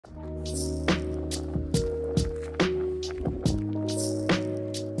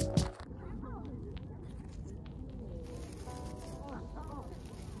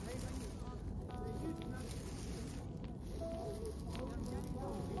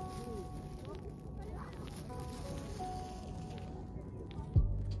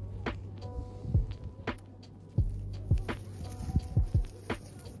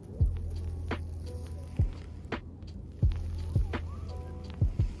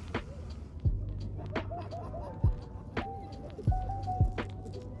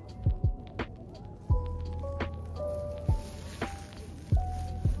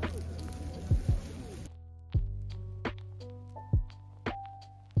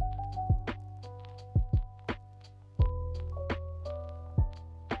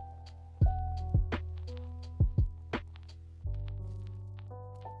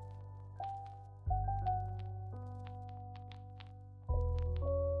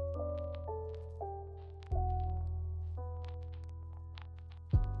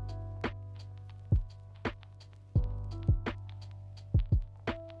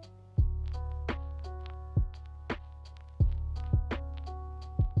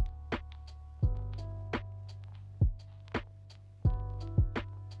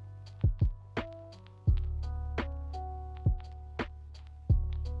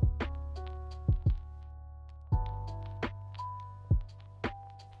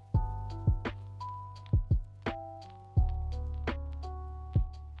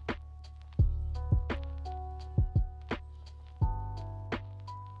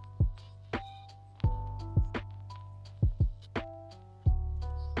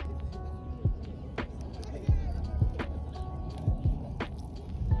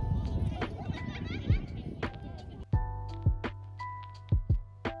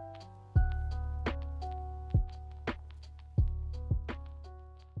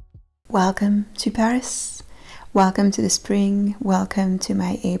Welcome to Paris, welcome to the spring, welcome to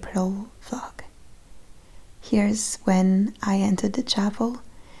my April vlog. Here's when I entered the chapel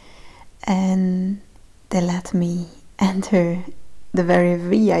and they let me enter the very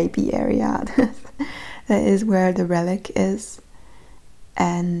VIP area. That is where the relic is,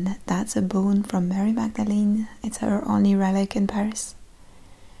 and that's a bone from Mary Magdalene. It's her only relic in Paris,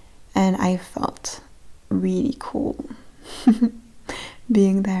 and I felt really cool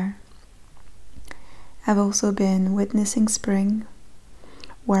being there. I've also been witnessing spring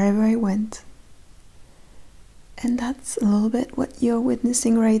wherever I went, and that's a little bit what you're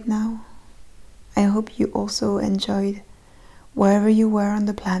witnessing right now. I hope you also enjoyed wherever you were on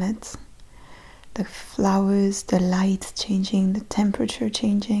the planet. The flowers, the light changing, the temperature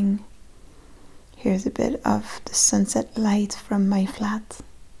changing. Here's a bit of the sunset light from my flat,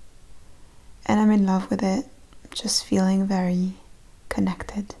 and I'm in love with it, just feeling very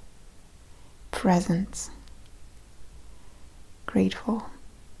connected, present, grateful.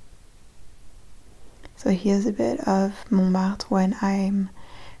 So here's a bit of Montmartre when I'm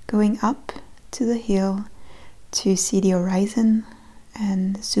going up to the hill to see the horizon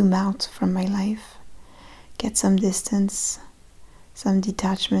and zoom out from my life, get some distance, some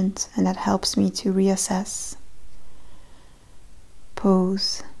detachment, and that helps me to reassess,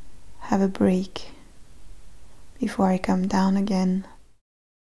 pause, have a break before I come down again.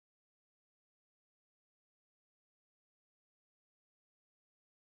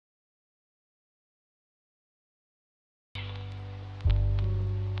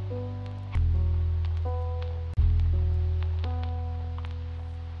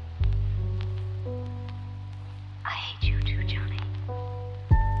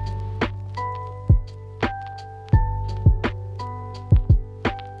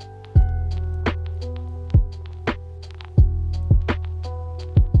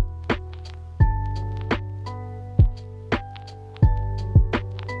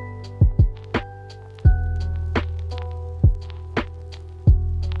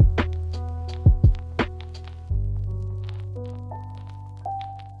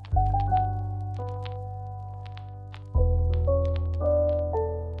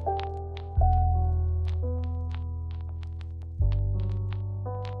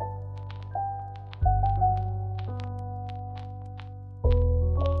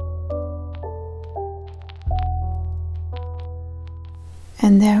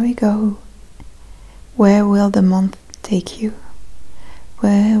 And there we go. Where will the month take you?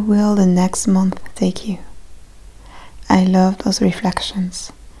 Where will the next month take you? I love those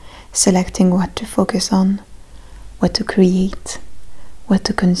reflections, selecting what to focus on, what to create, what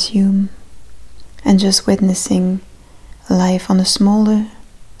to consume, and just witnessing life on a smaller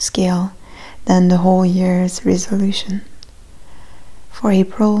scale than the whole year's resolution. For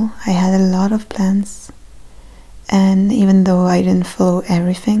April, I had a lot of plans. And even though I didn't follow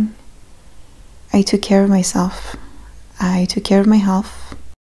everything, I took care of myself. I took care of my health.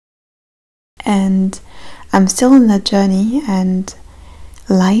 And I'm still on that journey, and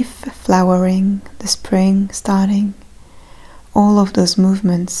life flowering, the spring starting, all of those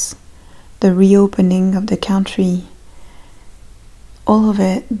movements, the reopening of the country, all of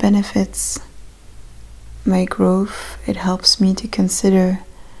it benefits my growth. It helps me to consider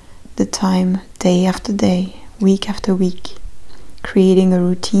the time day after day, week after week, creating a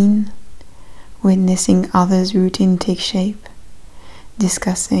routine, witnessing others' routine take shape,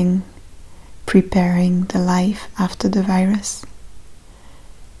 discussing, preparing the life after the virus.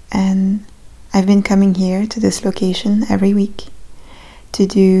 And I've been coming here to this location every week to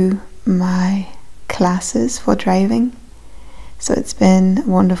do my classes for driving. So it's been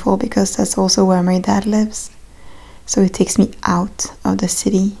wonderful because that's also where my dad lives. So it takes me out of the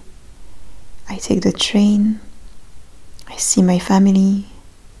city. I take the train, I see my family,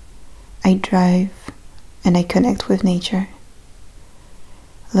 I drive, and I connect with nature,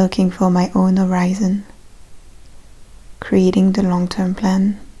 looking for my own horizon, creating the long-term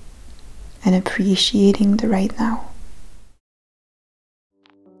plan, and appreciating the right now.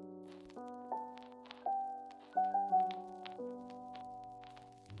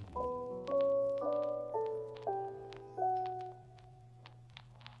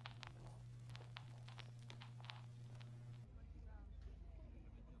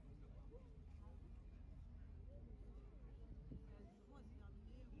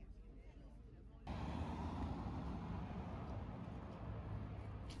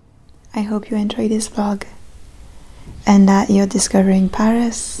 I hope you enjoyed this vlog and that you're discovering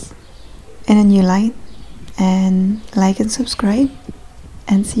Paris in a new light, and like and subscribe,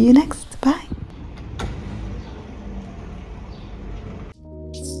 and see you next.